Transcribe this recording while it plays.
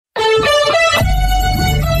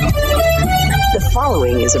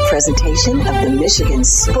following is a presentation of the Michigan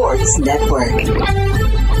Sports Network.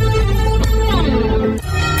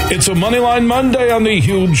 It's a Moneyline Monday on the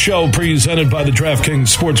Huge Show, presented by the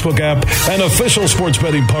DraftKings Sportsbook app, an official sports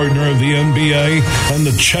betting partner of the NBA. And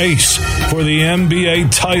the chase for the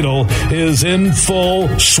NBA title is in full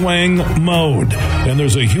swing mode. And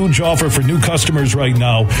there's a huge offer for new customers right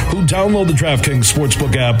now who download the DraftKings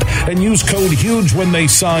Sportsbook app and use code HUGE when they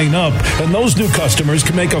sign up. And those new customers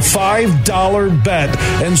can make a $5 bet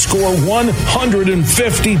and score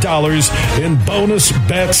 $150 in bonus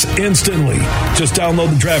bets instantly. Just download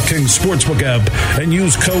the DraftKings Sportsbook app and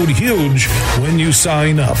use code HUGE when you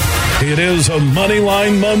sign up. It is a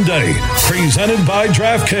Moneyline Monday, presented by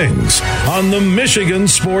DraftKings on the Michigan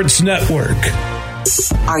Sports Network.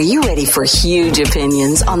 Are you ready for huge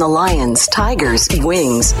opinions on the Lions, Tigers,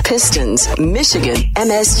 Wings, Pistons, Michigan,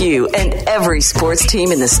 MSU, and every sports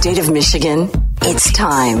team in the state of Michigan? It's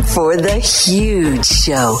time for The Huge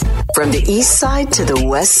Show. From the east side to the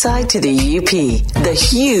west side to the UP, The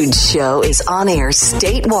Huge Show is on air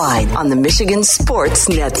statewide on the Michigan Sports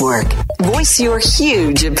Network. Voice your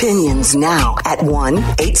huge opinions now at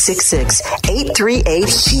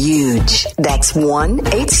 1-866-838-HUGE. That's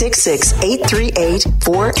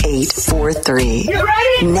 1-866-838-4843. You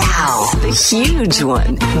ready? Now, the huge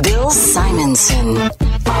one, Bill Simonson.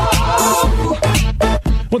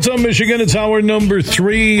 What's up, Michigan? It's hour number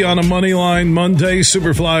 3 on a Moneyline Monday.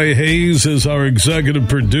 Superfly Hayes is our executive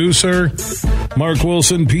producer. Mark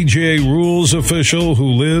Wilson, PGA Rules official who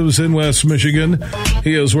lives in West Michigan.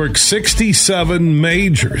 He has worked 67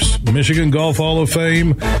 majors. Michigan Golf Hall of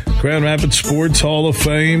Fame, Grand Rapids Sports Hall of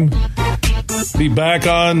Fame. Be back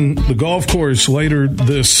on the golf course later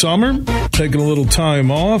this summer. Taking a little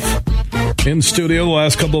time off. In studio the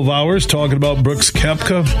last couple of hours talking about Brooks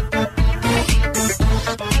Koepka.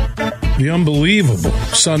 The unbelievable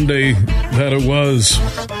Sunday that it was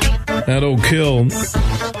at Oak Hill.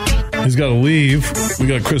 He's got to leave. We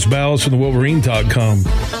got Chris Ballas from the Wolverine.com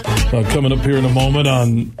coming up here in a moment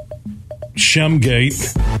on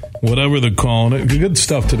Shemgate, whatever they're calling it. Good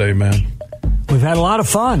stuff today, man. We've had a lot of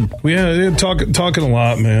fun. Talking a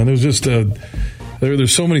lot, man. There's just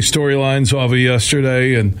there's so many storylines off of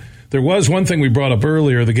yesterday, and there was one thing we brought up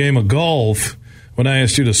earlier, the game of golf. When I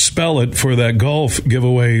asked you to spell it for that golf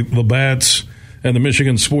giveaway, the Bats and the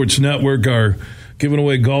Michigan Sports Network are giving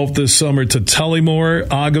away golf this summer to Tullymore,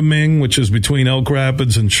 Agaming, which is between Elk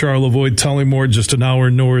Rapids and Charlevoix. Tullymore, just an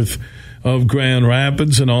hour north of Grand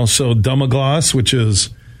Rapids, and also Dumaglas, which is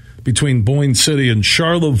between Boyne City and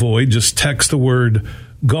Charlevoix. Just text the word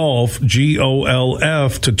golf,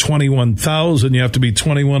 GOLF, to 21,000. You have to be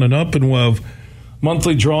 21 and up, and we'll have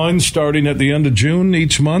monthly drawings starting at the end of June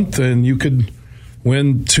each month, and you could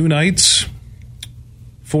win 2 nights,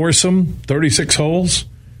 foursome, 36 holes,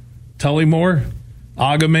 Tullymore,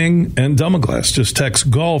 Agaming, and Dumaglas. Just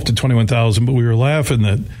text golf to 21,000. But we were laughing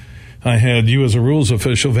that I had you as a rules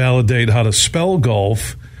official validate how to spell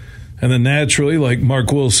golf. And then naturally, like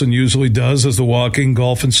Mark Wilson usually does as the walking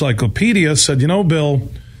golf encyclopedia, said,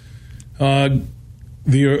 Bill,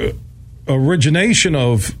 the origination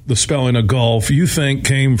of the spelling of golf, you think,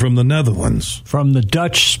 came from the Netherlands. From the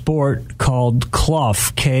Dutch sport called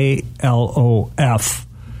Klof, K-L-O-F.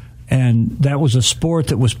 And that was a sport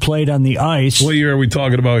that was played on the ice. What year are we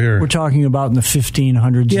talking about here? We're talking about in the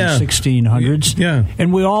 1500s and 1600s. Yeah.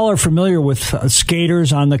 And we all are familiar with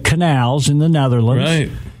skaters on the canals in the Netherlands. Right.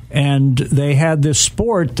 And they had this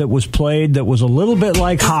sport that was played that was a little bit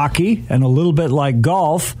like hockey and a little bit like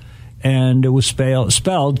golf. And it was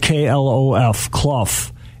spelled K-L-O-F,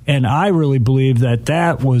 Klof. And I really believe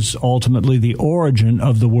that was ultimately the origin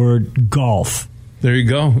of the word golf. There you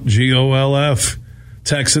go, G-O-L-F.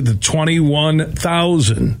 Text it to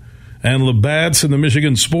 21,000. And Labatt's and the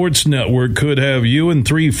Michigan Sports Network could have you and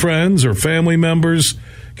 3 friends or family members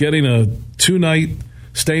getting a 2-night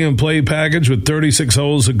stay-and-play package with 36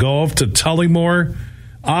 holes of golf to Tullymore,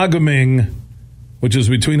 Agaming, which is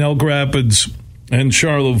between Elk Rapids and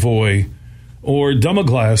Charlevoix, or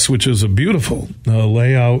Dumaglas, which is a beautiful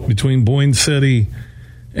layout between Boyne City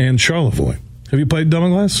and Charlevoix. Have you played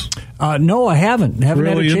Dumaglas? No, I haven't. Haven't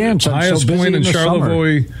really had a chance. I'm highest so busy point in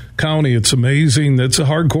Charlevoix County. It's amazing. It's a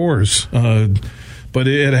hard course, but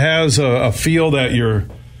it has a feel that you're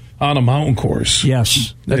on a mountain course.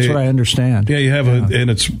 Yes, that's what I understand. Yeah, you have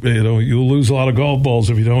and it's you'll lose a lot of golf balls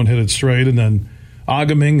if you don't hit it straight. And then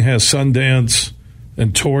Agaming has Sundance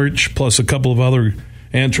and Torch, plus a couple of other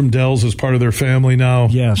Antrim Dells as part of their family now.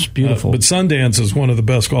 Yes, beautiful. But Sundance is one of the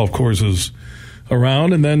best golf courses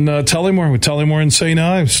around. And then Tullymore and St.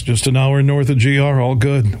 Ives, just an hour north of GR, all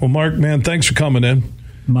good. Well, Mark, man, thanks for coming in.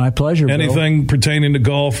 My pleasure, Bill. Anything pertaining to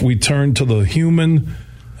golf, we turn to the human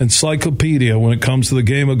encyclopedia when it comes to the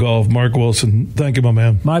game of golf. Mark Wilson, thank you, my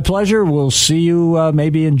man. My pleasure. We'll see you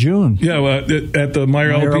maybe in June. Yeah, at the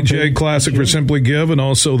Meyer LPGA Classic for Simply Give, and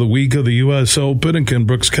also the week of the U.S. Open. And can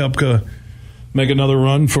Brooks Koepka make another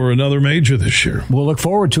run for another major this year? We'll look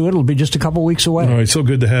forward to it. It'll be just a couple weeks away. All right, so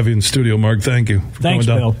good to have you in the studio, Mark. Thank you for Thanks,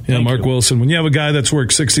 coming down. Bill. Yeah, Thank Mark you. Wilson. When you have a guy that's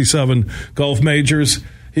worked 67 golf majors,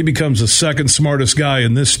 he becomes the second smartest guy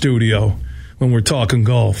in this studio when we're talking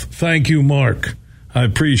golf. Thank you, Mark. I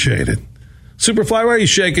appreciate it. Superfly, why are you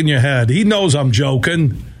shaking your head? He knows I'm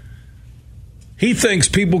joking. He thinks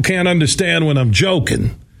people can't understand when I'm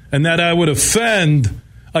joking and that I would offend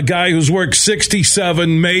a guy who's worked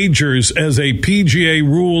 67 majors as a PGA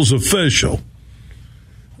rules official.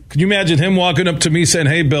 Can you imagine him walking up to me saying,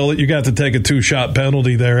 hey, Bill, you got to take a 2-shot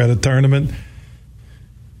penalty there at a tournament?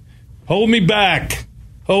 Hold me back.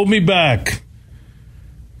 Hold me back.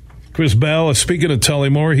 Chris Bell, speaking of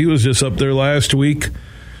Tullymore, he was just up there last week.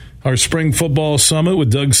 Our spring football summit with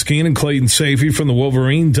Doug Skeen and Clayton Safey from the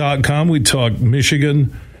Wolverine.com. We talked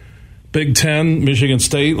Michigan, Big Ten, Michigan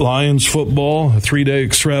State, Lions football, a 3-day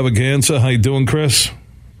extravaganza. How you doing, Chris?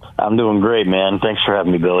 I'm doing great, man. Thanks for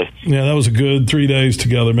having me, Billy. Yeah, that was a good 3 days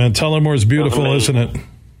together, man. Tullamore beautiful, isn't it?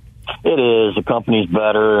 It is. The company's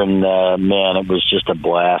better, and, man, it was just a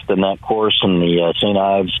blast. And that course in the St.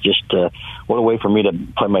 Ives, just what a way for me to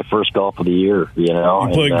play my first golf of the year, you know.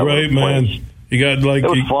 You played great, man. You got it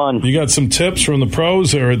was fun. You got some tips from the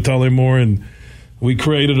pros there at Tullymore, and we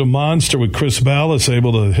created a monster with Chris Ballas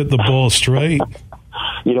able to hit the ball straight.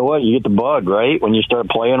 You know what? You get the bug, right? When you start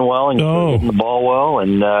playing well and you start hitting the ball well,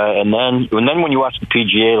 and then when you watch the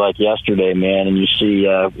PGA like yesterday, man, and you see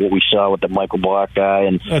what we saw with the Michael Block guy,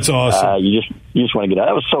 and that's awesome. You just want to get out.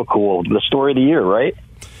 That was so cool. The story of the year, right?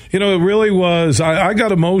 You know, it really was. I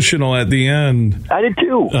got emotional at the end. I did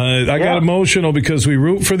too. I got emotional because we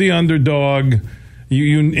root for the underdog.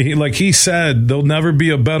 Like he said, there'll never be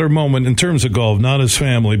a better moment in terms of golf, not his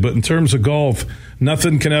family, but in terms of golf,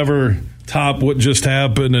 nothing can ever top what just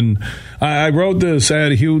happened. And I wrote this, I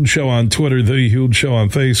had a huge show on Twitter, the huge show on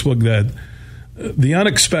Facebook, that the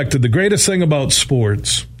unexpected, the greatest thing about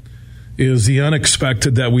sports is the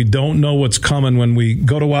unexpected, that we don't know what's coming when we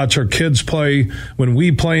go to watch our kids play, when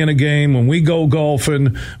we play in a game, when we go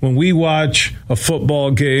golfing, when we watch a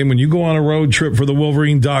football game, when you go on a road trip for the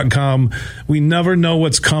Wolverine.com. We never know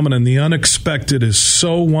what's coming, and the unexpected is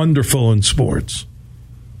so wonderful in sports.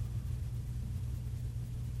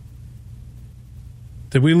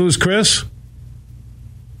 Did we lose Chris?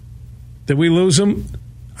 Did we lose him?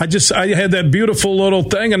 I had that beautiful little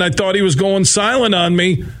thing, and I thought he was going silent on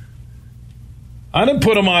me. I didn't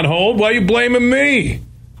put him on hold. Why are you blaming me?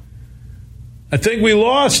 I think we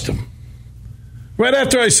lost him. Right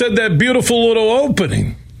after I said that beautiful little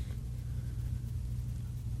opening.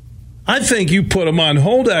 I think you put him on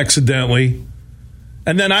hold accidentally.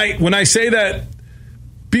 And then when I say that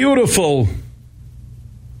beautiful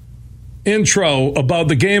intro about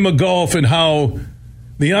the game of golf and how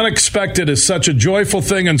the unexpected is such a joyful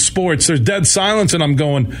thing in sports, there's dead silence, and I'm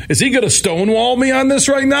going, is he going to stonewall me on this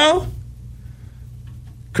right now?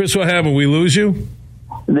 Chris, what happened? We lose you?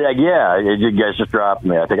 Yeah, you guys just dropped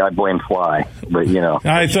me. I think I blame Fly, but you know.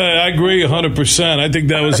 I agree 100%. I think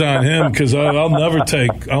that was on him because I'll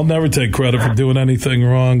never take credit for doing anything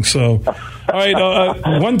wrong. So, all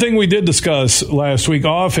right. One thing we did discuss last week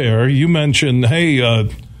off air, you mentioned, hey,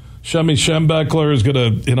 Shemi Schembechler is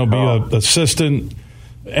going to be an assistant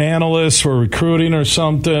analyst for recruiting or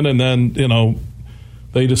something, and then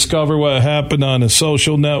they discover what happened on his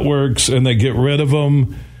social networks, and they get rid of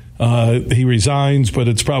him. He resigns, but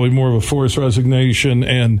it's probably more of a forced resignation.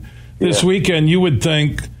 And this weekend, you would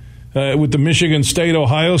think, with the Michigan State,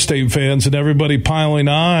 Ohio State fans and everybody piling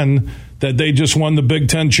on, that they just won the Big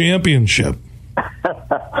Ten championship.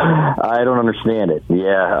 I don't understand it.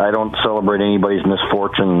 Yeah, I don't celebrate anybody's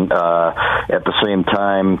misfortune. At the same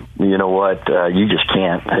time, you know what? You just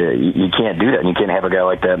can't. You can't do that. And you can't have a guy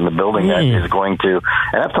like that in the building that is going to.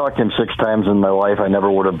 And I've talked to him 6 times in my life. I never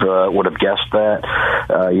would have guessed that.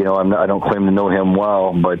 I don't claim to know him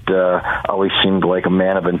well, but always seemed like a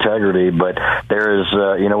man of integrity. But there is,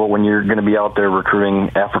 when you're going to be out there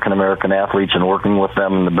recruiting African American athletes and working with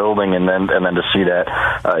them in the building, and then to see that,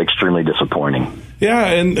 extremely disappointing. Yeah,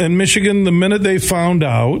 and Michigan, the minute they found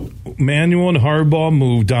out, Manuel and Harbaugh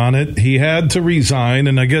moved on it. He had to resign,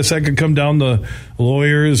 and I guess that could come down to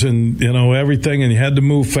lawyers and everything, and he had to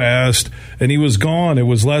move fast, and he was gone. It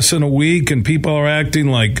was less than a week, and people are acting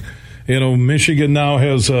like Michigan now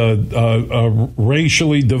has a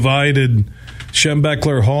racially divided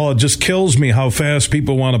Schembechler Hall. It just kills me how fast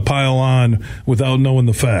people want to pile on without knowing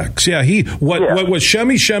the facts. Yeah, what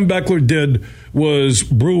Shemmy Schembechler did was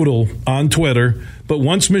brutal on Twitter, but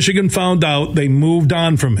once Michigan found out, they moved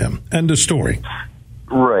on from him. End of story.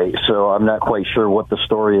 Right, so I'm not quite sure what the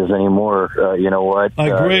story is anymore. You know what? I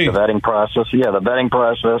agree. The vetting process. Yeah, the vetting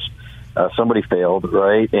process. Somebody failed,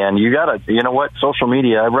 right? And you you know what? Social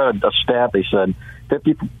media. I read a stat. They said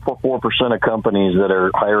 54% of companies that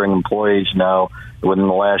are hiring employees now within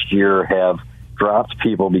the last year have dropped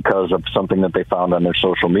people because of something that they found on their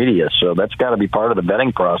social media. So that's got to be part of the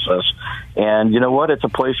vetting process. And you know what? It's a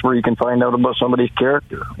place where you can find out about somebody's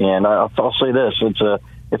character. And I'll say this: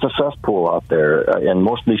 it's a cesspool out there, and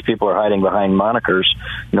most of these people are hiding behind monikers.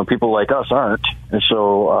 You know, people like us aren't. And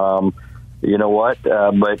so, you know what?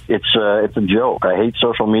 But it's a joke. I hate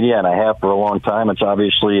social media, and I have for a long time. It's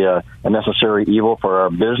obviously a necessary evil for our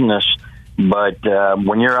business. But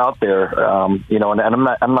when you're out there, you know, and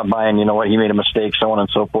I'm not buying. You know what? He made a mistake, so on and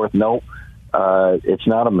so forth. No, it's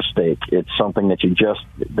not a mistake. It's something that you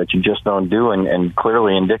just don't do, and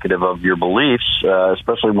clearly indicative of your beliefs,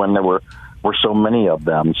 especially when there were so many of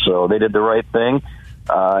them. So they did the right thing,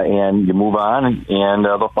 and you move on, and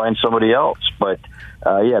they'll find somebody else. But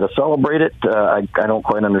to celebrate it, I don't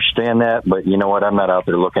quite understand that. But you know what? I'm not out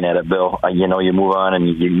there looking at it, Bill. You know, you move on, and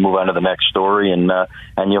you move on to the next story, and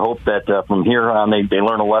you hope that from here on they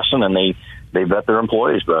learn a lesson and they vet their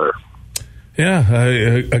employees better. Yeah,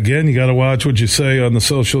 again, you got to watch what you say on the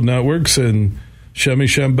social networks. And Shemmy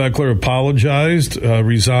Schembechler apologized,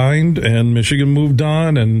 resigned, and Michigan moved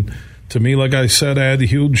on. And to me, like I said, I had the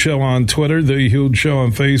huge show on Twitter, the huge show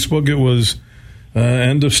on Facebook. It was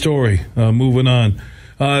end of story. Moving on.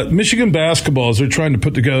 Michigan basketball, as they're trying to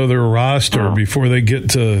put together their roster before they get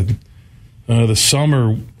to the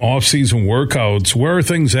summer off-season workouts. Where are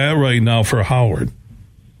things at right now for Howard?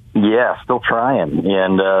 Yeah, still trying.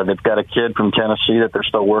 And they've got a kid from Tennessee that they're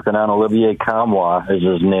still working on. Olivier Kamwa is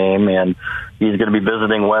his name, and he's going to be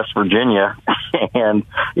visiting West Virginia. And,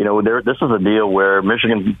 you know, this is a deal where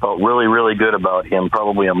Michigan felt really, really good about him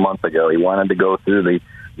probably a month ago. He wanted to go through the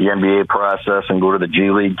NBA process and go to the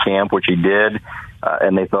G League camp, which he did.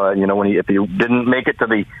 And they thought, you know, if he didn't make it to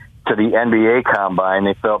the NBA combine,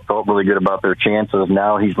 they felt really good about their chances.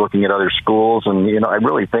 Now he's looking at other schools, and you know, I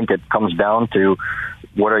really think it comes down to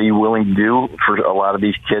what are you willing to do for a lot of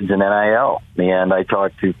these kids in NIL. And I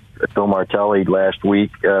talked to Phil Martelli last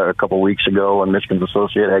week, a couple of weeks ago, and Michigan's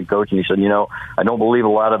associate head coach, and he said, you know, I don't believe a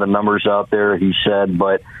lot of the numbers out there, he said,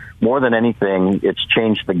 but more than anything, it's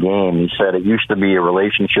changed the game. He said it used to be a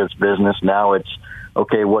relationships business. Now it's,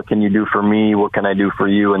 okay, what can you do for me? What can I do for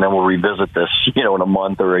you? And then we'll revisit this, you know, in a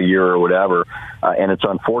month or a year or whatever. And it's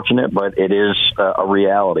unfortunate, but it is a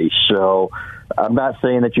reality. So I'm not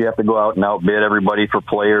saying that you have to go out and outbid everybody for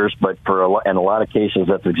players, but in a lot of cases,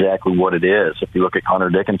 that's exactly what it is. If you look at Hunter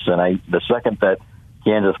Dickinson, the second that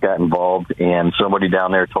Kansas got involved and somebody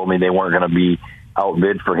down there told me they weren't going to be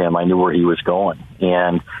outbid for him, I knew where he was going.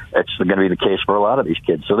 And it's going to be the case for a lot of these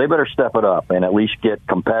kids. So they better step it up and at least get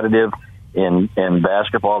competitive in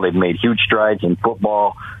basketball. They've made huge strides in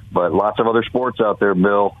football, but lots of other sports out there,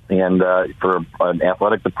 Bill. And for an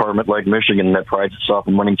athletic department like Michigan that prides itself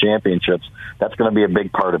in winning championships, that's going to be a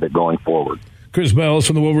big part of it going forward. Chris Balas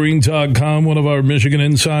from the Wolverine.com, one of our Michigan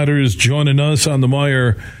insiders, joining us on the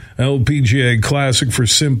Meijer LPGA Classic for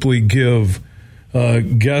Simply Give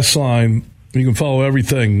guest line. You can follow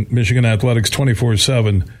everything Michigan Athletics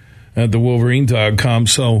 24/7 at the Wolverine.com.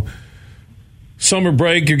 So, summer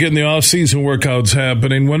break, you're getting the off-season workouts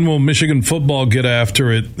happening. When will Michigan football get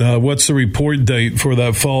after it? What's the report date for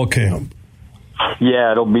that fall camp?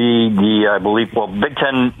 Yeah, it'll be Big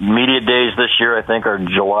Ten Media Days this year, I think, are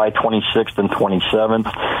July 26th and 27th.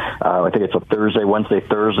 I think it's a Wednesday,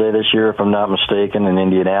 Thursday this year, if I'm not mistaken, in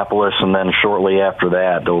Indianapolis. And then shortly after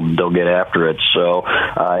that, they'll get after it. So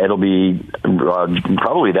it'll be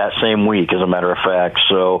probably that same week, as a matter of fact.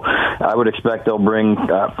 So I would expect they'll bring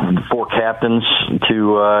 4 captains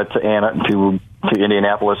to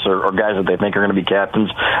Indianapolis, or guys that they think are going to be captains.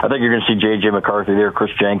 I think you're going to see J.J. McCarthy there. Chris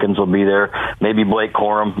Jenkins will be there. Maybe Blake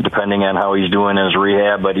Corum, depending on how he's doing in his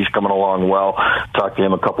rehab, but he's coming along well. Talked to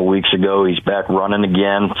him a couple weeks ago. He's back running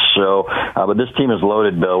again. So, but this team is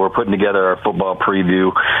loaded, Bill. We're putting together our football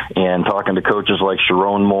preview and talking to coaches like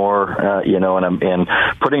Sharon Moore, and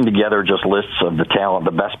putting together just lists of the talent,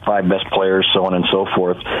 the 5 best players, so on and so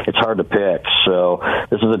forth. It's hard to pick. So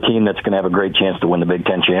this is a team that's going to have a great chance to win the Big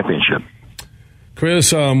Ten championship.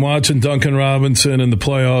 Chris, I'm watching Duncan Robinson in the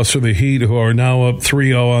playoffs for the Heat, who are now up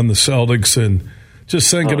 3-0 on the Celtics, and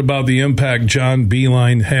just thinking about the impact John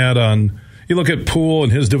Beilein had on. You look at Poole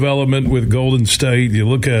and his development with Golden State. You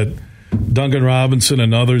look at Duncan Robinson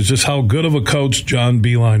and others, just how good of a coach John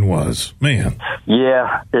Beilein was. Man.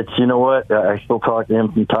 Yeah, you know what? I still talk to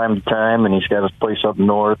him from time to time, and he's got his place up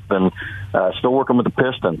north, and still working with the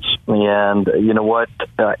Pistons. And you know what?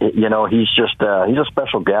 He's a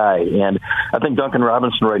special guy. And I think Duncan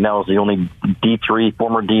Robinson right now is the only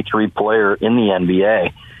former D3 player in the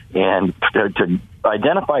NBA. And to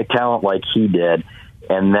identify talent like he did,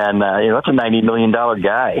 and then, that's a $90 million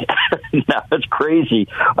guy. Now, that's crazy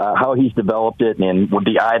how he's developed it, and with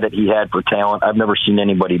the eye that he had for talent. I've never seen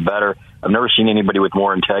anybody better. I've never seen anybody with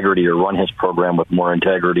more integrity or run his program with more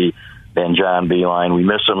integrity than John Beilein. We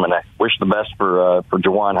miss him, and I wish the best for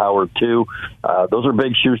Juwan Howard, too. Those are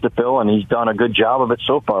big shoes to fill, and he's done a good job of it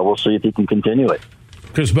so far. We'll see if he can continue it.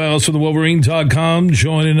 Chris Balas from the Wolverine.com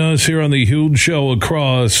joining us here on the Huge Show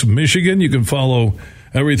across Michigan. You can follow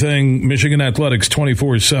everything Michigan Athletics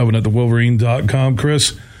 24/7 at the Wolverine.com.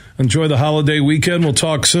 Chris, enjoy the holiday weekend. We'll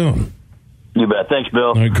talk soon. You bet. Thanks, Bill.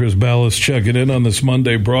 All right, Chris Balas checking in on this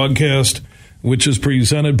Monday broadcast, which is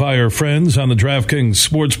presented by our friends on the DraftKings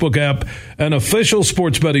Sportsbook app, an official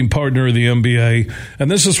sports betting partner of the NBA.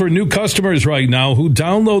 And this is for new customers right now who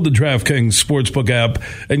download the DraftKings Sportsbook app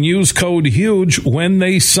and use code HUGE when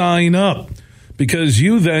they sign up. Because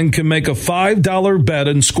you then can make a $5 bet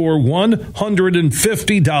and score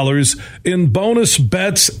 $150 in bonus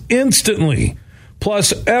bets instantly.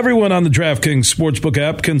 Plus, everyone on the DraftKings Sportsbook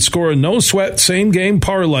app can score a no-sweat same-game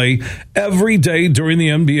parlay every day during the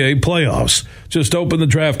NBA playoffs. Just open the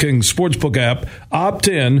DraftKings Sportsbook app, opt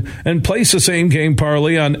in, and place a same-game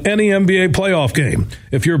parlay on any NBA playoff game.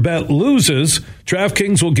 If your bet loses,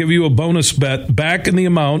 DraftKings will give you a bonus bet back in the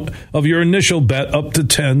amount of your initial bet up to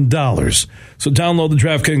 $10. So download the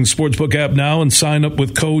DraftKings Sportsbook app now and sign up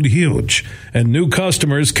with code HUGE. And new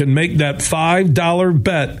customers can make that $5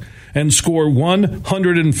 bet and score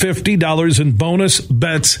 $150 in bonus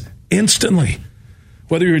bets instantly,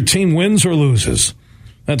 whether your team wins or loses.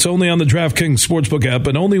 That's only on the DraftKings Sportsbook app,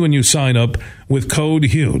 and only when you sign up with code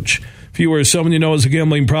HUGE. If you or someone you know has a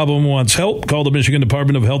gambling problem and wants help, call the Michigan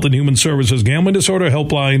Department of Health and Human Services Gambling Disorder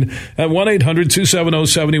Helpline at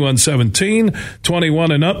 1-800-270-7117.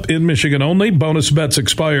 21 and up in Michigan only. Bonus bets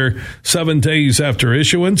expire 7 days after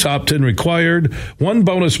issuance. Opt-in required. One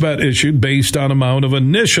bonus bet issued based on amount of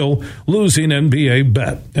initial losing NBA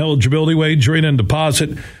bet. Eligibility, wagering, and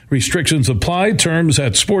deposit restrictions apply. Terms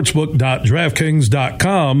at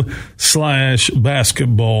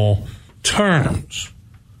sportsbook.draftkings.com/basketball terms.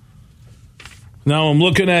 Now I'm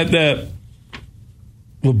looking at that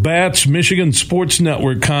Labatt's Michigan Sports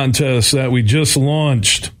Network contest that we just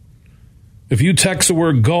launched. If you text the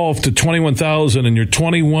word golf to 21,000 and you're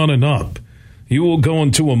 21 and up, you will go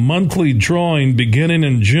into a monthly drawing beginning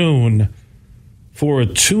in June for a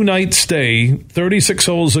 2-night stay, 36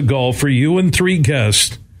 holes of golf for you and 3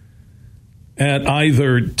 guests at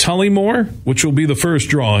either Tullymore, which will be the first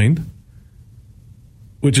drawing,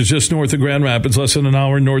 which is just north of Grand Rapids, less than an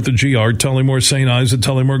hour north of GR, Tullymore St. Ives at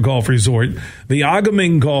Tullymore Golf Resort. The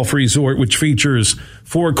Agaming Golf Resort, which features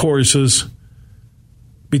 4 courses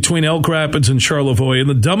between Elk Rapids and Charlevoix, and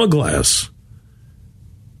the Dumaglass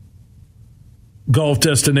golf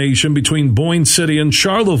destination between Boyne City and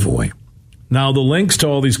Charlevoix. Now, the links to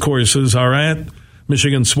all these courses are at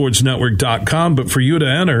MichiganSportsNetwork.com, but for you to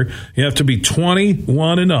enter, you have to be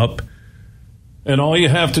 21 and up, and all you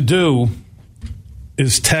have to do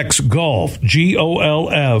is text GOLF,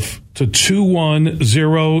 GOLF, to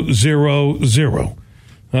 21000.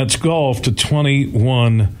 That's GOLF to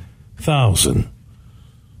 21,000.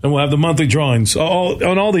 And we'll have the monthly drawings. All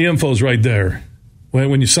the info's right there.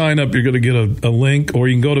 When you sign up, you're going to get a link, or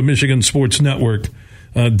you can go to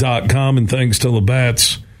MichiganSportsNetwork.com, and thanks to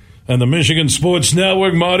Labatt's and the Michigan Sports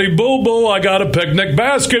Network, Marty Boo Boo, I got a picnic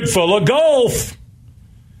basket full of golf.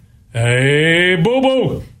 Hey, Boo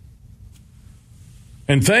Boo.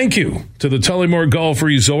 And thank you to the Tullymore Golf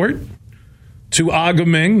Resort, to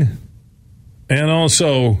Agaming, and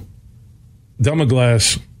also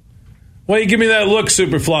Dumaglass. Why you give me that look,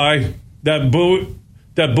 Superfly? That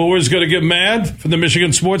booer's going to get mad from the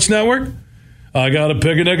Michigan Sports Network? I got a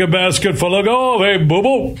picnic basket full of golf. Hey,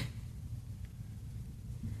 boo-boo.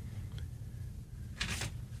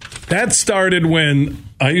 That started when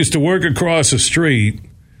I used to work across the street,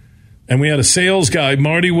 and we had a sales guy.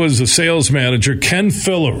 Marty was the sales manager, Ken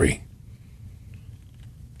Fillery.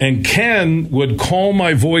 And Ken would call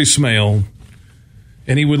my voicemail,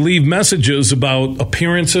 and he would leave messages about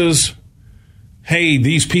appearances. Hey,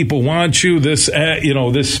 these people want you. This ad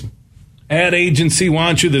agency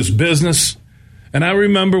wants you. This business. And I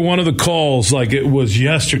remember one of the calls like it was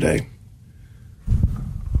yesterday.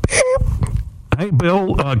 Hey,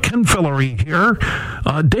 Bill, Ken Fillery here.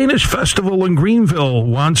 Danish Festival in Greenville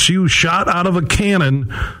wants you shot out of a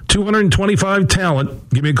cannon, 225 talent.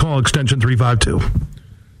 Give me a call, extension 352.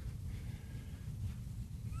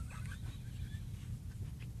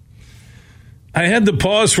 I had to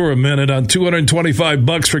pause for a minute on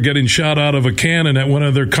 $225 for getting shot out of a cannon at one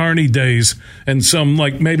of their Carney days and some,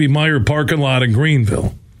 like, maybe Meyer parking lot in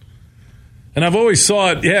Greenville. And I've always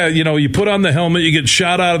thought, yeah, you know, you put on the helmet, you get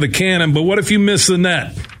shot out of the cannon, but what if you miss the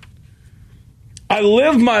net? I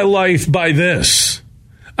live my life by this.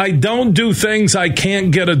 I don't do things I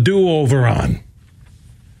can't get a do-over on.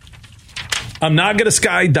 I'm not going to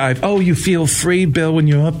skydive. Oh, you feel free, Bill, when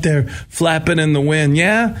you're up there flapping in the wind.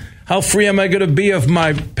 Yeah? How free am I going to be if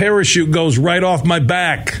my parachute goes right off my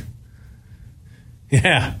back?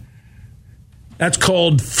 Yeah. That's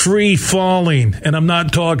called free falling, and I'm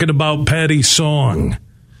not talking about Patty Song.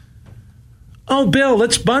 Oh, Bill,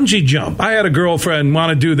 let's bungee jump. I had a girlfriend want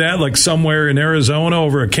to do that, like somewhere in Arizona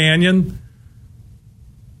over a canyon.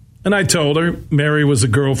 And I told her, Mary was the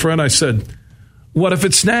girlfriend, I said, what if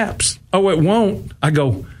it snaps? Oh, it won't. I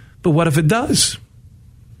go, but what if it does?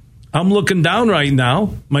 I'm looking down right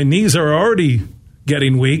now. My knees are already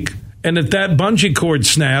getting weak. And if that bungee cord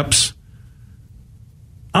snaps,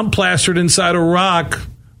 I'm plastered inside a rock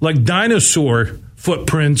like dinosaur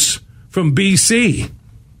footprints from BC.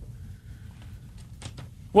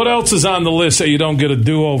 What else is on the list that you don't get a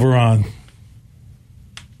do-over on?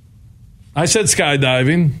 I said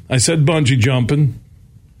skydiving. I said bungee jumping.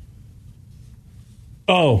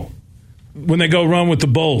 Oh, when they go run with the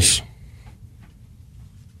bulls.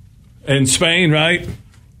 In Spain, right?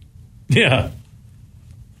 Yeah.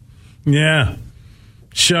 Yeah.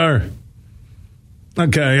 Sure.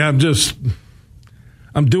 Okay, I'm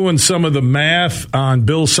doing some of the math on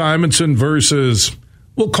Bill Simonson versus,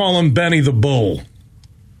 we'll call him Benny the Bull.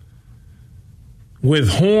 With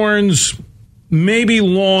horns maybe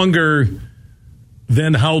longer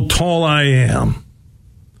than how tall I am.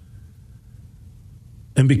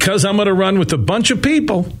 And because I'm going to run with a bunch of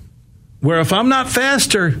people, where if I'm not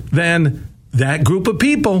faster than that group of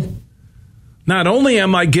people, not only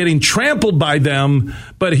am I getting trampled by them,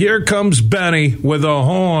 but here comes Benny with a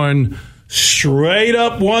horn straight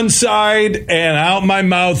up one side and out my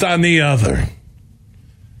mouth on the other.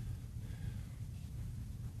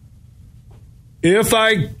 If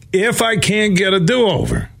I can't get a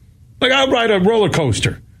do-over, like I'll ride a roller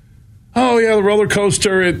coaster. Oh, yeah, the roller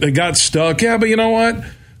coaster, it got stuck. Yeah, but you know what?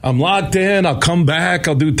 I'm locked in. I'll come back.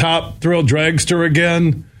 I'll do Top Thrill Dragster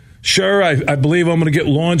again. Sure, I believe I'm going to get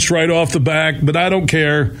launched right off the back, but I don't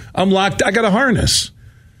care. I'm locked. I got a harness.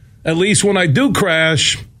 At least when I do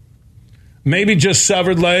crash, maybe just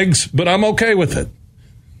severed legs, but I'm okay with it.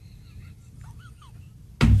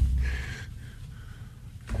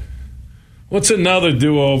 What's another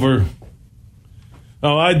do-over?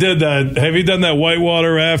 Oh, I did that. Have you done that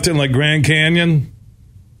whitewater rafting like Grand Canyon?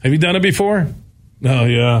 Have you done it before? Oh,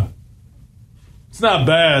 yeah. It's not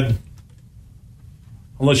bad.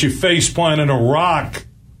 Unless you face plant in a rock.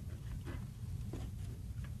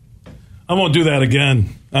 I won't do that again.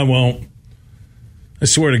 I won't. I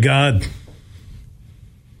swear to God.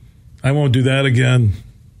 I won't do that again.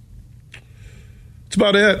 That's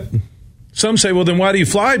about it. Some say, well, then why do you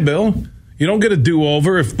fly, Bill? You don't get a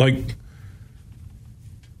do-over if, like,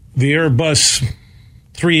 the Airbus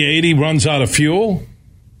 380 runs out of fuel.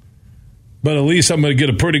 But at least I'm going to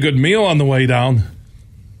get a pretty good meal on the way down.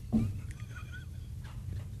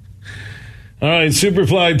 All right,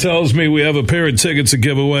 Superfly tells me we have a pair of tickets to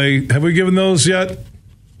give away. Have we given those yet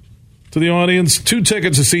to the audience? 2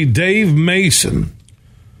 tickets to see Dave Mason.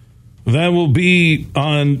 That will be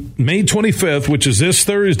on May 25th, which is this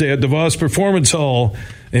Thursday at DeVos Performance Hall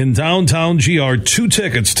in downtown GR. 2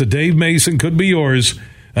 tickets to Dave Mason could be yours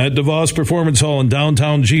at DeVos Performance Hall in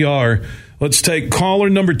downtown GR. Let's take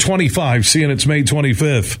caller number 25, seeing it's May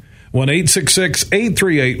 25th.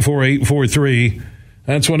 1-866-838-4843.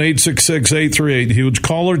 That's 1-866-838-HUGE.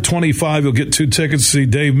 Caller 25, you'll get 2 tickets to see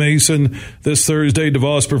Dave Mason this Thursday,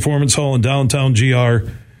 DeVos Performance Hall in downtown GR.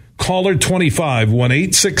 Caller 25,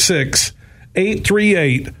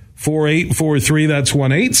 1-866-838-4843. That's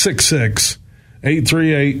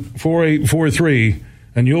 1-866-838-4843.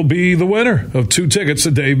 And you'll be the winner of 2 tickets to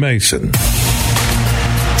Dave Mason.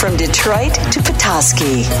 From Detroit to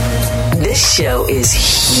Petoskey, this show is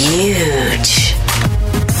huge.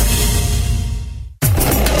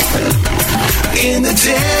 In the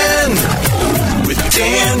Den with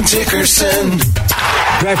Dan Dickerson.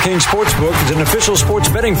 DraftKings Sportsbook is an official sports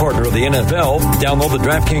betting partner of the NFL. Download the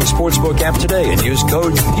DraftKings Sportsbook app today and use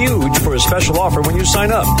code HUGE for a special offer when you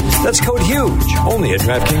sign up. That's code HUGE, only at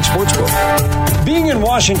DraftKings Sportsbook. Being in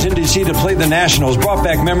Washington, D.C. to play the Nationals brought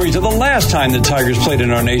back memories of the last time the Tigers played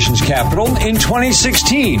in our nation's capital in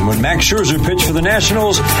 2016 when Max Scherzer pitched for the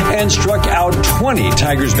Nationals and struck out 20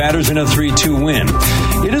 Tigers batters in a 3-2 win.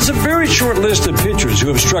 It is a very short list of pitchers who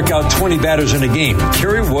have struck out 20 batters in a game.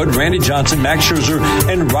 Kerry Wood, Randy Johnson, Max Scherzer,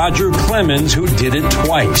 and Roger Clemens, who did it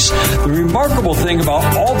twice. The remarkable thing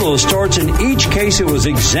about all those starts, in each case it was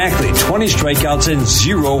exactly 20 strikeouts and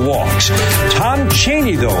 0 walks. Tom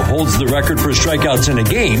Cheney, though, holds the record for strikeouts in a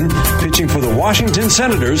game. Pitching for the Washington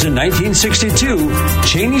Senators in 1962,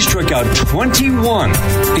 Cheney struck out 21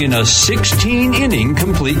 in a 16-inning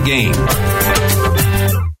complete game.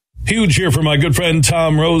 Huge here for my good friend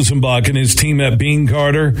Tom Rosenbach and his team at Bean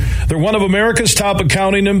Carter. They're one of America's top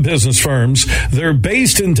accounting and business firms. They're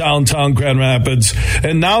based in downtown Grand Rapids,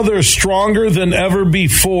 and now they're stronger than ever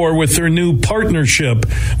before with their new partnership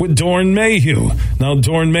with Doeren Mayhew. Now,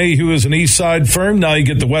 Doeren Mayhew is an east side firm. Now you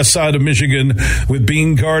get the west side of Michigan with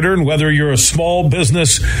Bean Carter, and whether you're a small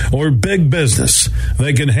business or big business,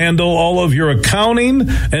 they can handle all of your accounting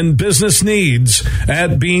and business needs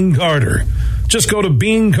at Bean Carter. Just go to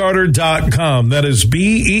beancarter.com. That is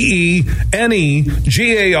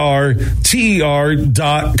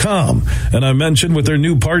BEENEGARTER.com. And I mentioned with their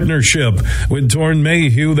new partnership with Doeren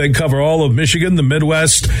Mayhew, they cover all of Michigan, the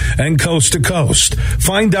Midwest, and coast to coast.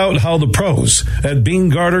 Find out how the pros at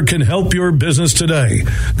Bean Carter can help your business today.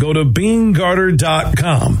 Go to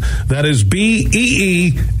beancarter.com. That is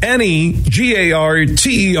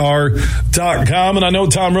BEENEGARTER.com. And I know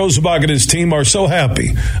Tom Rosenbach and his team are so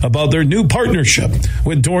happy about their new partnership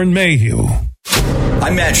with Doeren Mayhew.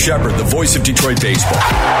 I'm Matt Shepard, the voice of Detroit baseball.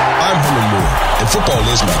 I'm Herman Moore, and football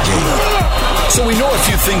is my game. So we know a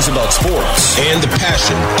few things about sports. And the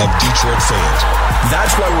passion of Detroit fans.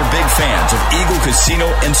 That's why we're big fans of Eagle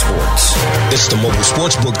Casino and Sports. It's the mobile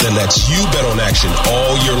sports book that lets you bet on action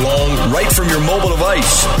all year long. Right from your mobile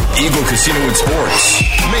device. Eagle Casino and Sports.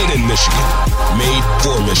 Made in Michigan. Made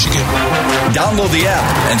for Michigan. Download the app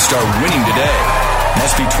and start winning today.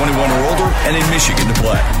 Must be 21 or older and in Michigan to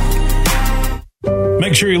play.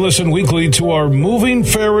 Make sure you listen weekly to our Moving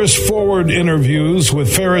Ferris Forward interviews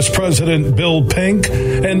with Ferris President Bill Pink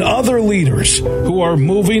and other leaders who are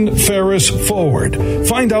moving Ferris forward.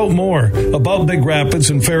 Find out more about Big Rapids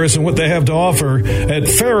and Ferris and what they have to offer at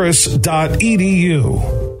ferris.edu.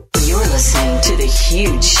 You're listening to The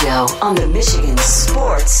Huge Show on the Michigan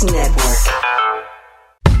Sports Network.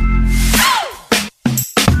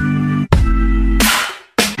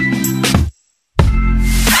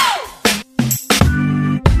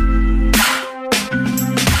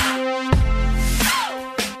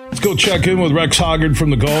 Go check in with Rex Hoggard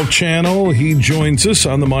from the Golf Channel. He joins us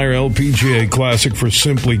on the Meyer LPGA Classic for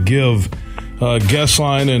Simply Give guest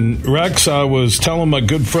line. And Rex, I was telling my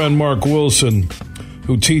good friend Mark Wilson,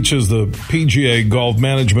 who teaches the PGA Golf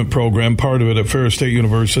Management Program, part of it at Ferris State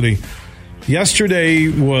University. Yesterday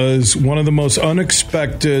was one of the most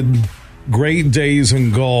unexpected great days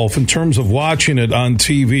in golf in terms of watching it on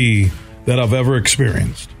TV that I've ever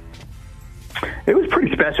experienced. It was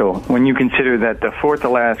pretty special when you consider that the fourth to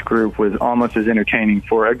last group was almost as entertaining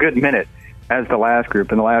for a good minute as the last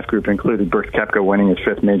group. And the last group included Brooks Koepka winning his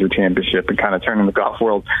fifth major championship and kind of turning the golf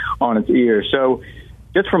world on its ear. So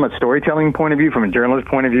just from a storytelling point of view, from a journalist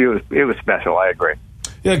point of view, it was special. I agree.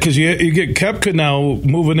 Yeah, because you get Koepka now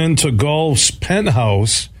moving into golf's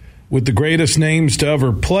penthouse with the greatest names to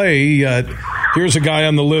ever play. Here's a guy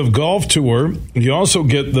on the LIV Golf Tour. You also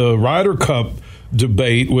get the Ryder Cup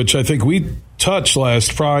debate, which I think we touched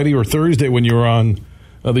last Friday or Thursday when you were on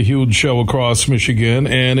the Huge Show across Michigan,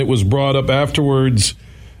 and it was brought up afterwards,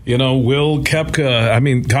 you know, will Koepka, I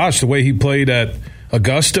mean, gosh, the way he played at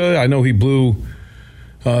Augusta, I know he blew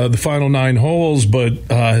the final 9 holes, but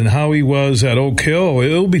and how he was at Oak Hill,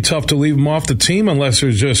 it'll be tough to leave him off the team unless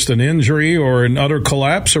there's just an injury or an utter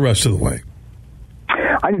collapse the rest of the way.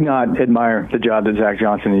 I do not admire the job that Zach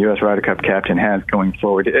Johnson, the U.S. Ryder Cup captain, has going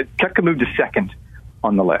forward. Koepka moved to second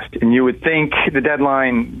on the list, and you would think the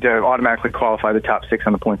deadline to automatically qualify the top 6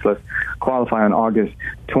 on the points list, qualify on August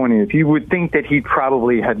 20th. You would think that he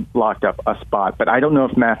probably had locked up a spot, but I don't know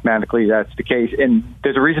if mathematically that's the case, and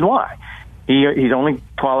there's a reason why. He's only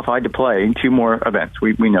qualified to play 2 more events.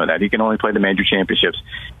 We know that. He can only play the major championships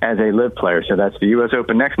as a LIV player, so that's the U.S.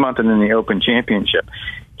 Open next month and then the Open Championship.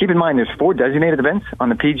 Keep in mind, there's 4 designated events on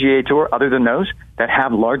the PGA Tour, other than those, that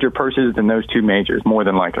have larger purses than those 2 majors, more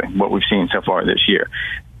than likely, what we've seen so far this year.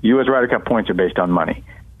 U.S. Ryder Cup points are based on money.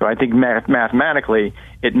 So I think mathematically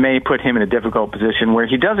it may put him in a difficult position where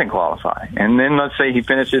he doesn't qualify. And then let's say he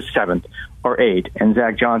finishes 7th or 8th and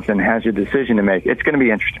Zach Johnson has a decision to make. It's going to be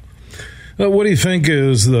interesting. What do you think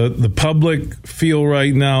is the public feel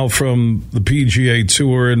right now from the PGA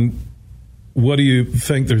Tour, and what do you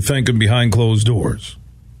think they're thinking behind closed doors?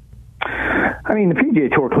 I mean, the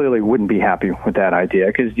PGA Tour clearly wouldn't be happy with that idea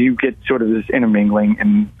because you get sort of this intermingling,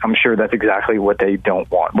 and I'm sure that's exactly what they don't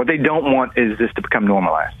want. What they don't want is this to become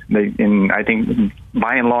normalized. And I think,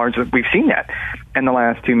 by and large, we've seen that in the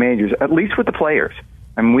last 2 majors, at least with the players.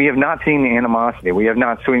 I mean, we have not seen the animosity. We have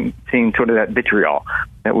not seen sort of that vitriol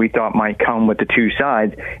that we thought might come with the two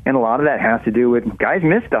sides. And a lot of that has to do with guys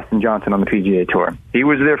miss Dustin Johnson on the PGA Tour. He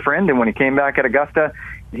was their friend, and when he came back at Augusta,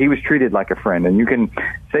 he was treated like a friend. And you can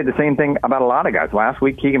say the same thing about a lot of guys. Last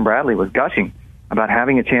week, Keegan Bradley was gushing about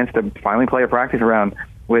having a chance to finally play a practice round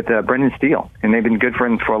with Brendan Steele. And they've been good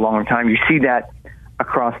friends for a long time. You see that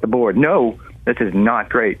across the board. No, this is not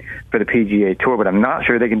great for the PGA Tour, but I'm not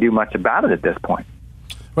sure they can do much about it at this point.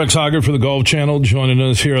 Rex Hoggard for the Golf Channel joining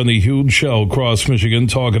us here on the Huge Show across Michigan,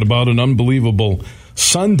 talking about an unbelievable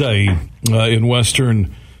Sunday in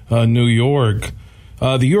Western New York.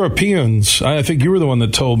 The Europeans, I think you were the one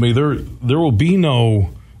that told me there will be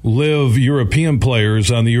no live European players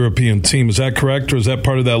on the European team. Is that correct, or is that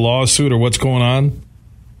part of that lawsuit, or what's going on?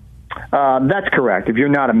 That's correct. If you're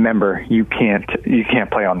not a member, you can't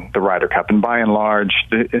play on the Ryder Cup. And by and large,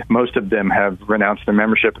 most of them have renounced their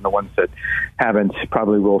membership, and the ones that haven't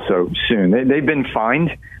probably will so soon. They've been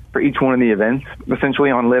fined for each one of the events,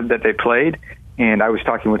 essentially on LIV that they played. And I was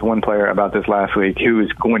talking with one player about this last week who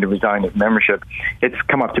is going to resign his membership. It's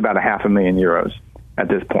come up to about €500,000 at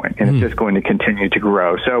this point, and it's just going to continue to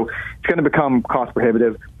grow. So it's going to become cost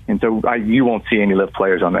prohibitive, and so you won't see any LIV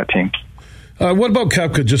players on that team. What about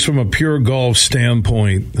Koepka, just from a pure golf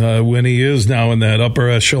standpoint, when he is now in that upper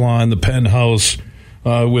echelon, the penthouse,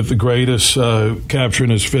 with the greatest, capturing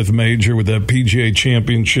his 5th major with that PGA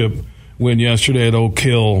Championship win yesterday at Oak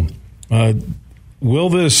Hill? Will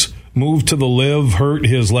this move to the LIV hurt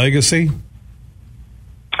his legacy?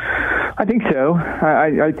 I think so.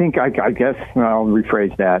 I guess I'll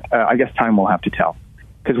rephrase that. I guess time will have to tell,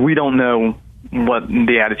 because we don't know what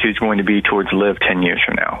the attitude is going to be towards LIV 10 years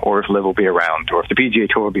from now, or if LIV will be around, or if the PGA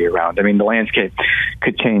Tour will be around. I mean, the landscape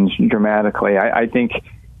could change dramatically. I think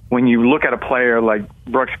when you look at a player like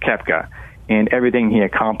Brooks Koepka and everything he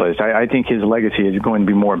accomplished, I think his legacy is going to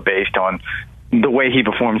be more based on the way he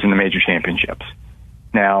performs in the major championships.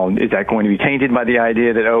 Now, is that going to be tainted by the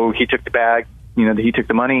idea that, he took the bag, that he took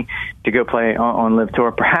the money to go play on LIV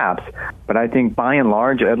Tour? Perhaps. But I think by and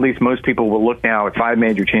large, at least most people will look now at 5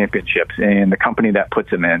 major championships and the company that puts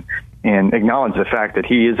him in and acknowledge the fact that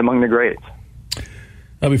he is among the greats.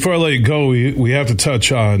 Now, before I let you go, we have to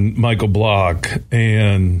touch on Michael Block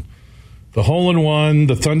and the hole-in-one,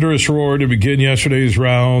 the thunderous roar to begin yesterday's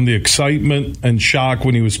round, the excitement and shock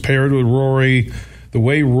when he was paired with Rory, the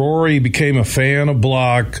way Rory became a fan of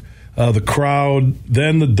Block, the crowd,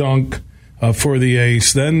 then the dunk for the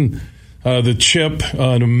ace, then the chip,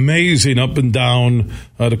 an amazing up and down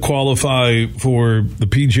to qualify for the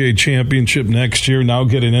PGA Championship next year, now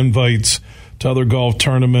getting invites to other golf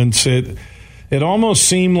tournaments. It almost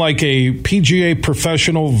seemed like a PGA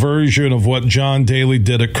professional version of what John Daly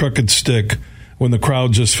did at Crooked Stick when the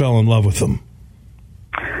crowd just fell in love with him.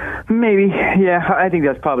 Maybe, yeah. I think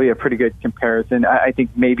that's probably a pretty good comparison. I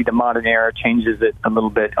think maybe the modern era changes it a little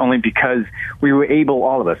bit, only because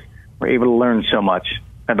all of us were able to learn so much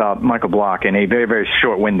about Michael Block in a very, very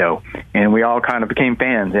short window. And we all kind of became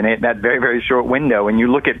fans in that very, very short window. And you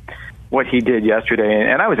look at what he did yesterday,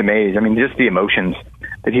 and I was amazed. I mean, just the emotions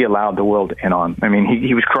that he allowed the world in on. I mean,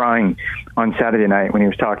 he was crying on Saturday night when he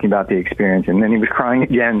was talking about the experience, and then he was crying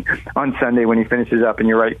again on Sunday when he finishes up, and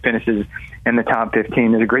you're right, finishes in the top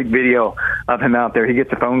 15. There's a great video of him out there. He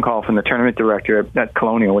gets a phone call from the tournament director at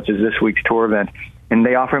Colonial, which is this week's tour event, and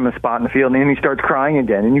they offer him a spot in the field, and then he starts crying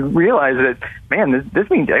again. And you realize that, man, this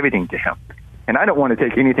means everything to him. And I don't want to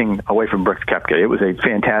take anything away from Brooks Koepka. It was a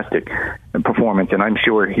fantastic performance, and I'm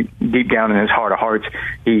sure deep down in his heart of hearts,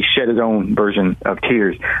 he shed his own version of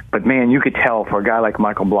tears. But, man, you could tell for a guy like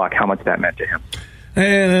Michael Block how much that meant to him.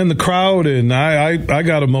 And the crowd, and I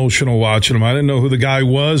got emotional watching him. I didn't know who the guy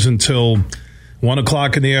was until 1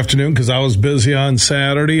 o'clock in the afternoon because I was busy on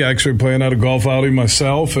Saturday, actually playing at a golf outing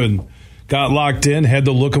myself, and got locked in, had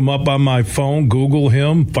to look him up on my phone, Google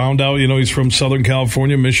him, found out, he's from Southern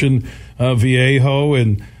California, Mission Viejo.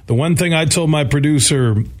 And the one thing I told my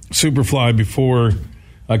producer, Superfly, before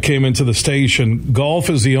I came into the station, golf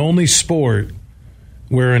is the only sport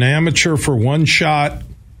where an amateur for one shot,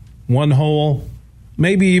 one hole,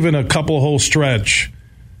 maybe even a couple hole stretch,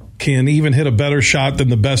 can even hit a better shot than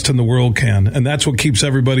the best in the world can. And that's what keeps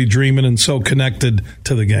everybody dreaming and so connected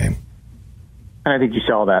to the game. And I think you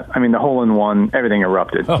saw that. I mean, the hole-in-one, everything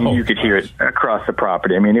erupted. Oh. You could hear it across the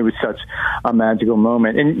property. I mean, it was such a magical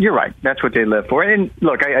moment. And you're right. That's what they live for. And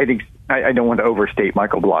look, I think I don't want to overstate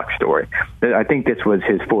Michael Block's story. I think this was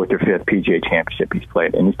his 4th or 5th PGA Championship he's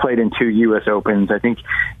played. And he's played in 2 U.S. Opens. I think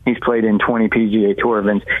he's played in 20 PGA Tour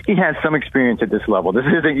events. He has some experience at this level. This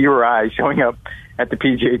isn't you or I showing up at the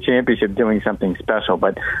PGA Championship doing something special.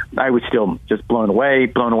 But I was still just blown away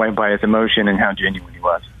by his emotion and how genuine he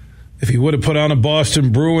was. If he would have put on a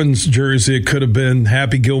Boston Bruins jersey, it could have been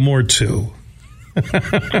Happy Gilmore 2. You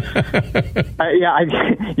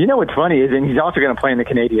know what's funny is, and he's also going to play in the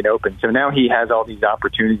Canadian Open, so now he has all these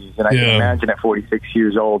opportunities, and I can imagine at 46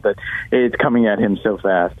 years old that it's coming at him so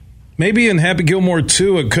fast. Maybe in Happy Gilmore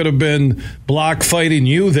 2, it could have been Block fighting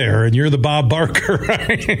you there, and you're the Bob Barker,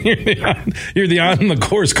 right? You're the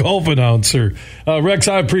on-the-course golf announcer. Rex,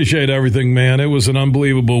 I appreciate everything, man. It was an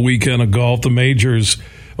unbelievable weekend of golf. The majors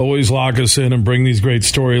always lock us in and bring these great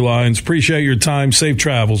storylines. Appreciate your time. Safe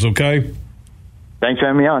travels, okay? Thanks for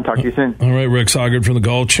having me on. Talk to you soon. All right, Rex Hoggard from the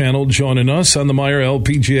Golf Channel joining us on the Meijer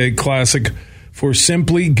LPGA Classic for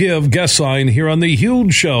Simply Give guest line here on the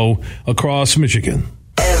Huge Show across Michigan.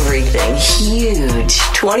 Everything huge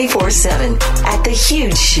 24/7 at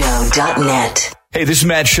thehugeshow.net. Hey, this is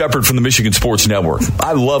Matt Shepard from the Michigan Sports Network.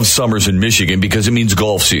 I love summers in Michigan because it means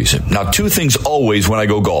golf season. Now, 2 things always when I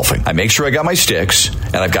go golfing. I make sure I got my sticks,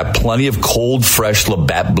 and I've got plenty of cold, fresh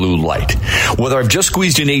Labatt Blue Light. Whether I've just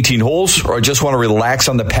squeezed in 18 holes or I just want to relax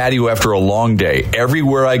on the patio after a long day,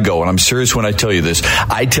 everywhere I go, and I'm serious when I tell you this,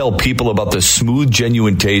 I tell people about the smooth,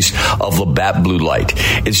 genuine taste of Labatt Blue Light.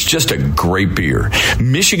 It's just a great beer.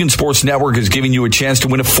 Michigan Sports Network is giving you a chance to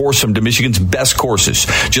win a foursome to Michigan's best courses.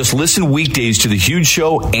 Just listen weekdays to the Huge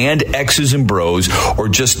Show and X's and Bros, or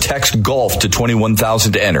just text golf to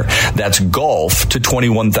 21,000 to enter. That's golf to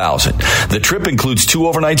 21,000. The trip includes 2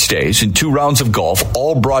 overnight stays and 2 rounds of golf,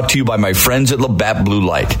 all brought to you by my friends at Labatt Blue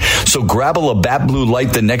Light. So grab a Labatt Blue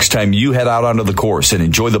Light the next time you head out onto the course and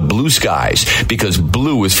enjoy the blue skies, because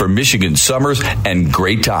blue is for Michigan summers and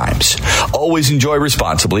great times. Always enjoy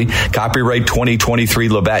responsibly. Copyright 2023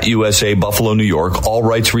 Labatt USA, Buffalo, New York. All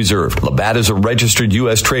rights reserved. Labatt is a registered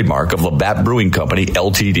U.S. trademark of Labatt Brewing Company,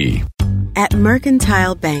 Ltd. At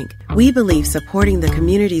Mercantile Bank, we believe supporting the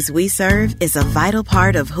communities we serve is a vital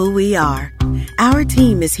part of who we are. Our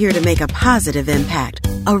team is here to make a positive impact,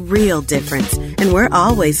 a real difference, and we're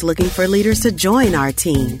always looking for leaders to join our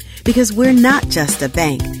team, because we're not just a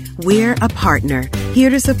bank, we're a partner, here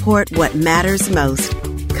to support what matters most.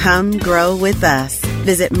 Come grow with us.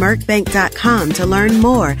 Visit mercbank.com to learn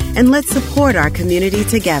more, and let's support our community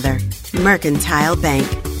together. Mercantile Bank.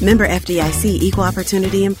 Member FDIC, Equal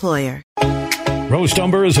Opportunity Employer. Roast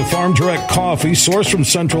Umber is a farm direct coffee sourced from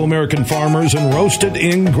Central American farmers and roasted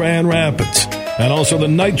in Grand Rapids. And also the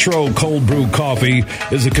Nitro Cold Brew Coffee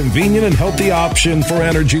is a convenient and healthy option for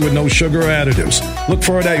energy with no sugar additives. Look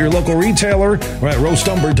for it at your local retailer or at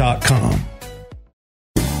roastumber.com.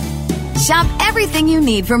 Shop everything you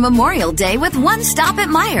need for Memorial Day with one stop at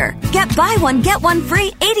Meijer. Get buy one, get one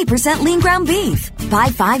free 80% lean ground beef. Buy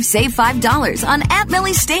 5, save $5 on Aunt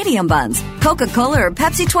Millie's Stadium Buns, Coca-Cola or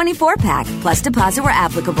Pepsi 24-pack, plus deposit where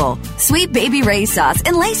applicable. Sweet Baby Ray's sauce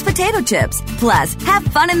and Lay's potato chips. Plus, have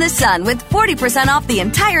fun in the sun with 40% off the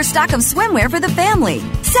entire stock of swimwear for the family.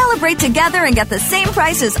 Celebrate together and get the same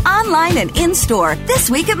prices online and in-store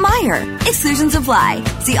this week at Meijer. Exclusions apply.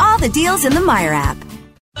 See all the deals in the Meijer app.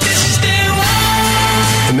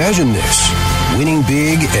 Imagine this, winning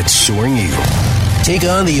big at Soaring Eagle. Take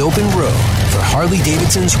on the open road for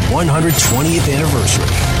Harley-Davidson's 120th anniversary.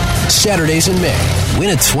 Saturdays in May,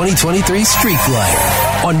 win a 2023 Street Glider.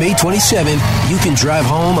 On May 27th, you can drive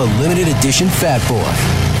home a limited edition Fat Boy.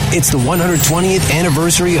 It's the 120th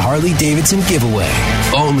anniversary Harley-Davidson giveaway.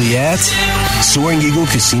 Only at Soaring Eagle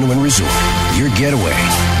Casino and Resort. Your getaway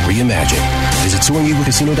reimagined. Visit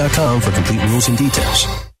SoaringEagleCasino.com for complete rules and details.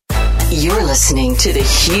 You're listening to The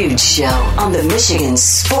Huge Show on the Michigan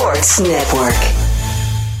Sports Network.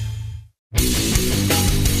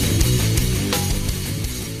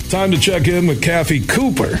 Time to check in with Kathy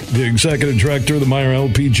Cooper, the executive director of the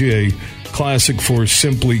Meijer LPGA Classic for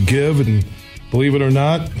Simply Give. And believe it or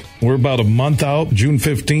not, we're about a month out, June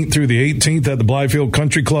 15th through the 18th at the Blythefield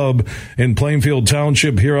Country Club in Plainfield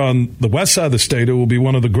Township here on the west side of the state. It will be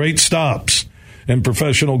one of the great stops in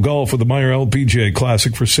professional golf with the Meijer LPGA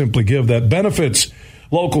Classic for Simply Give that benefits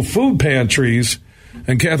local food pantries.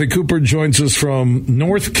 And Kathy Cooper joins us from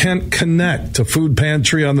North Kent Connect, a food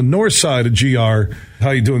pantry on the north side of GR. How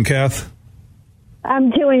you doing, Kath?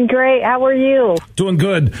 I'm doing great. How are you? Doing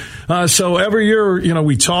good. So every year,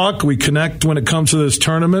 we talk, we connect when it comes to this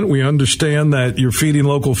tournament. We understand that you're feeding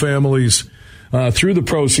local families through the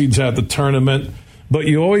proceeds at the tournament, but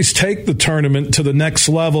you always take the tournament to the next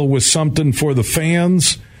level with something for the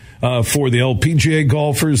fans, for the LPGA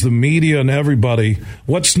golfers, the media, and everybody.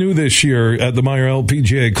 What's new this year at the Meijer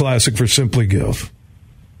LPGA Classic for Simply Give?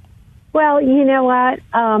 Well, you know what?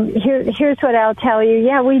 Here's what I'll tell you.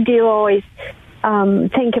 Yeah, we do always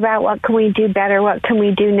think about what can we do better, what can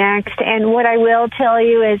we do next. And what I will tell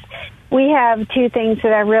you is we have two things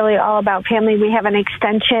that are really all about family. We have an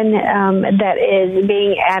extension that is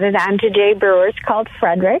being added on to Jay Brewers called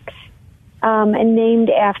Frederick's, and named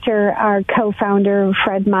after our co-founder,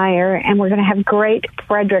 Fred Meyer. And we're going to have great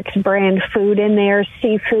Frederick's brand food in there,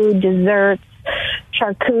 seafood, desserts,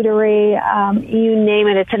 charcuterie, you name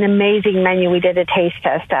it. It's an amazing menu. We did a taste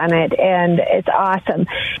test on it, and it's awesome.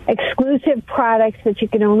 Exclusive products that you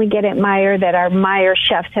can only get at Meijer that our Meijer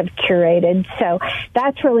chefs have curated. So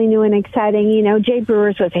that's really new and exciting. Jay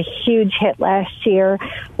Brewers was a huge hit last year.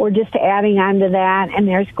 We're just adding on to that, and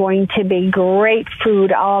there's going to be great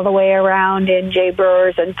food all the way around in Jay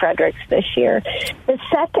Brewers and Frederick's this year. The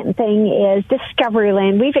second thing is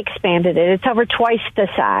Discoveryland. We've expanded it. It's over twice the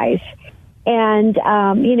size. And,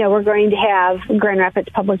 we're going to have Grand Rapids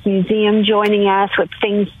Public Museum joining us with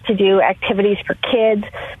things to do, activities for kids.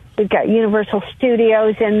 We've got Universal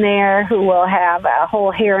Studios in there who will have a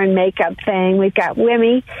whole hair and makeup thing. We've got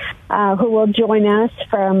Wimmy, who will join us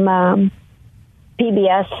from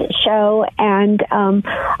PBS show, and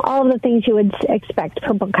all of the things you would expect,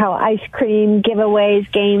 purple cow ice cream,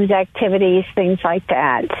 giveaways, games, activities, things like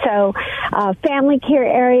that. So family care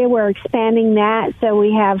area, we're expanding that, so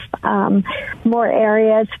we have more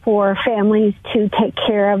areas for families to take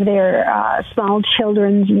care of their small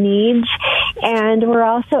children's needs. And we're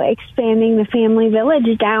also expanding the family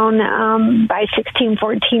village down by 16,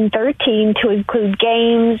 14, 13 to include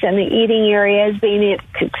games, and the eating areas being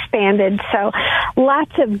expanded. So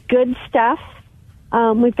lots of good stuff.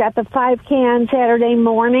 We've got the 5K on Saturday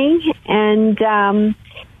morning, and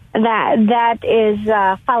that is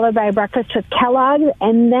followed by breakfast with Kellogg's,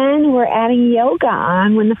 and then we're adding yoga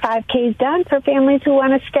on when the 5K is done for families who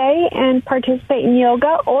want to stay and participate in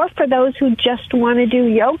yoga, or for those who just want to do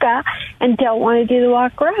yoga and don't want to do the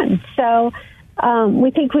walk run. So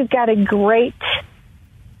we think we've got a great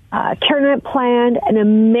tournament planned, an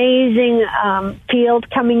amazing field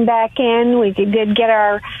coming back in. We did get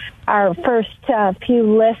our first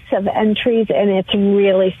few lists of entries, and it's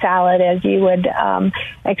really solid, as you would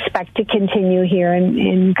expect to continue here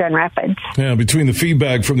in Grand Rapids. Yeah, between the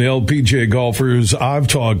feedback from the LPGA golfers I've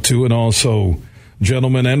talked to, and also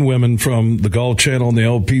gentlemen and women from the Golf Channel and the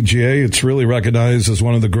LPGA, it's really recognized as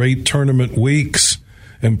one of the great tournament weeks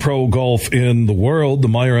in pro golf in the world. The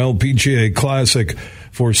Meijer LPGA Classic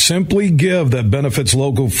for Simply Give that benefits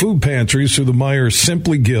local food pantries through the Meijer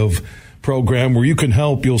Simply Give program, where you can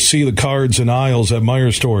help. You'll see the cards and aisles at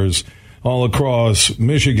Meijer stores all across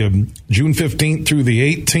Michigan. June 15th through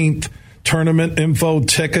the 18th. Tournament info,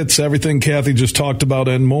 tickets, everything Kathy just talked about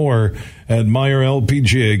and more at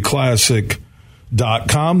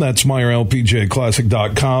MeijerLPGAClassic.com. That's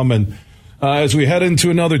MeijerLPGAClassic.com. And as we head into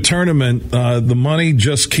another tournament, the money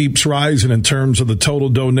just keeps rising in terms of the total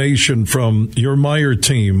donation from your Meijer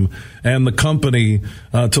team and the company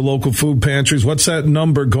to local food pantries. What's that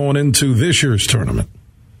number going into this year's tournament?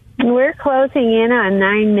 We're closing in on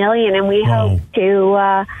 $9 million, and we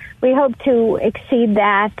hope to exceed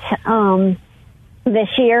that this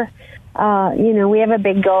year. We have a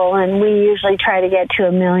big goal, and we usually try to get to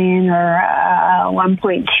 $1 million or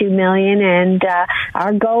 $1.2 million, and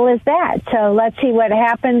our goal is that. So let's see what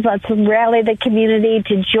happens. Let's rally the community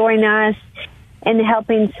to join us in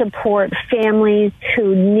helping support families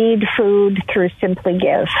who need food through Simply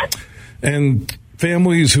Give. And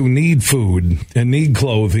families who need food and need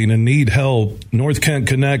clothing and need help, North Kent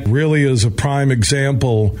Connect really is a prime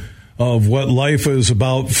example of what life is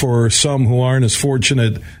about for some who aren't as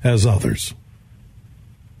fortunate as others.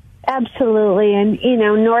 Absolutely. And,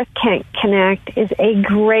 North Kent Connect is a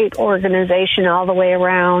great organization all the way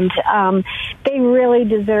around. They really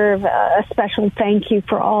deserve a special thank you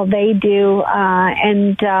for all they do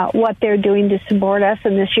and what they're doing to support us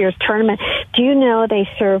in this year's tournament. Do you know they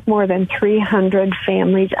serve more than 300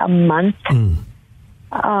 families a month?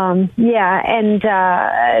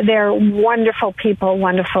 They're wonderful people,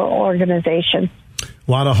 wonderful organization.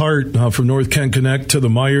 A lot of heart from North Kent Connect to the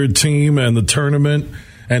Meijer team and the tournament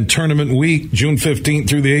and tournament week, June 15th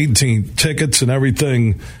through the 18th. Tickets and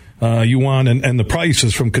everything you want, and the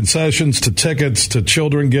prices from concessions to tickets to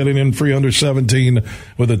children getting in free under 17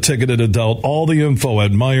 with a ticketed adult. All the info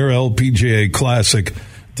at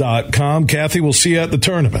MeierLPGAClassic.com. Kathy, we'll see you at the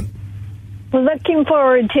tournament. We're looking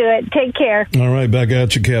forward to it. Take care. All right, back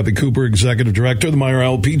at you, Kathy Cooper, Executive Director of the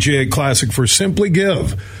Meijer LPGA Classic for Simply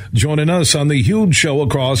Give, joining us on the Huge Show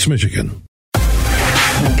across Michigan.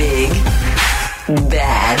 Big,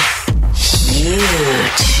 bad,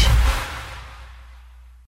 huge.